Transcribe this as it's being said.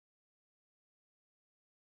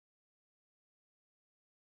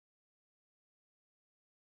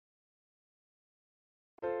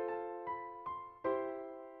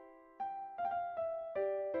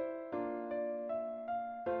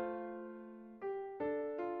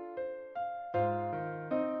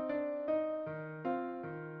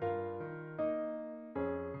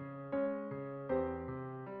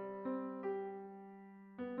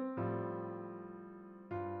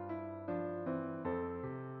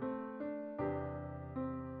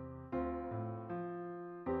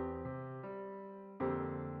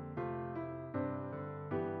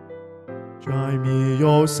Try me,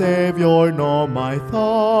 O Savior, know my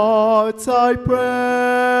thoughts, I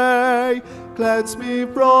pray. Cleanse me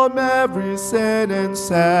from every sin and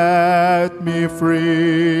set me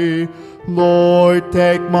free. Lord,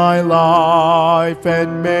 take my life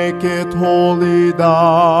and make it wholly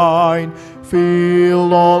thine.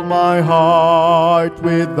 Fill all my heart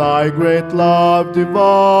with thy great love divine,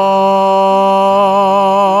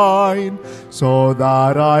 so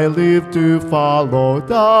that I live to follow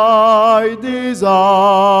thy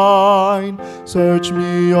design. Search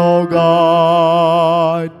me, O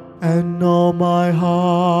God, and know my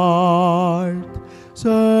heart.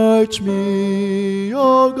 Search me,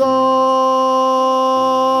 O God.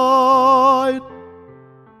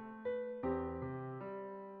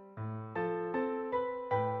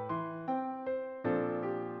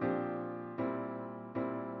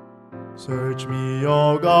 Search me,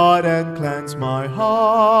 O God, and cleanse my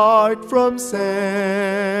heart from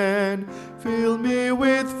sin. Fill me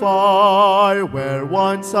with fire where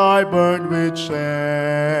once I burned with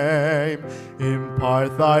shame.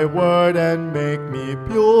 Impart thy word and make me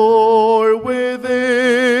pure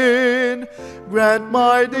within. Grant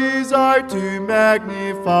my desire to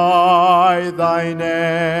magnify thy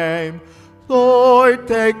name. Lord,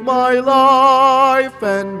 take my life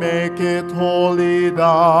and make it wholly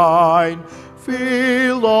thine.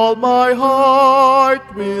 Fill all my heart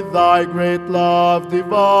with thy great love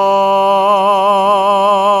divine,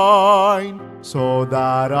 so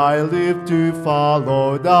that I live to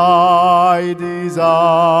follow thy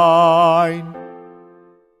design.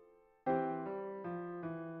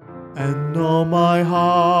 And know my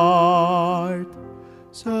heart.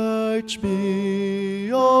 Search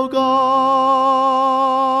me, O God.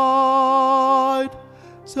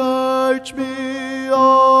 Search me,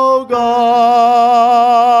 O God.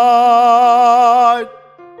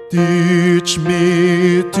 Teach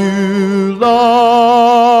me to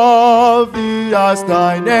love thee as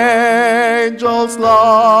thine angels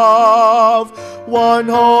love. One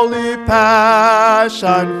holy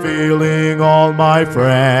passion filling all my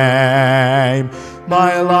frame.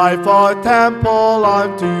 My life a temple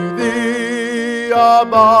unto thee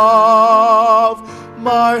above.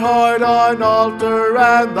 My heart an altar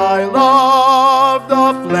and thy love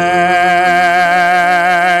the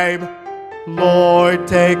flame. Lord,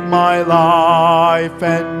 take my life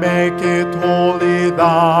and make it wholly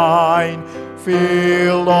thine.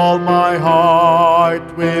 Fill all my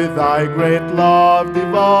heart with thy great love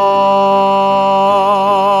divine,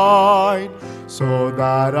 so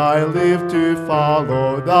that I live to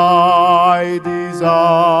follow thy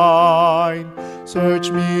design.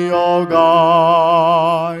 Search me, O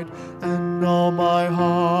God, and know my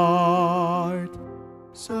heart.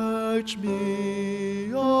 Search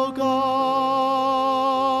me, O God.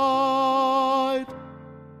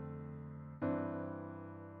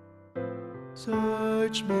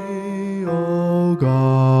 Search me, O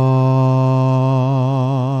God.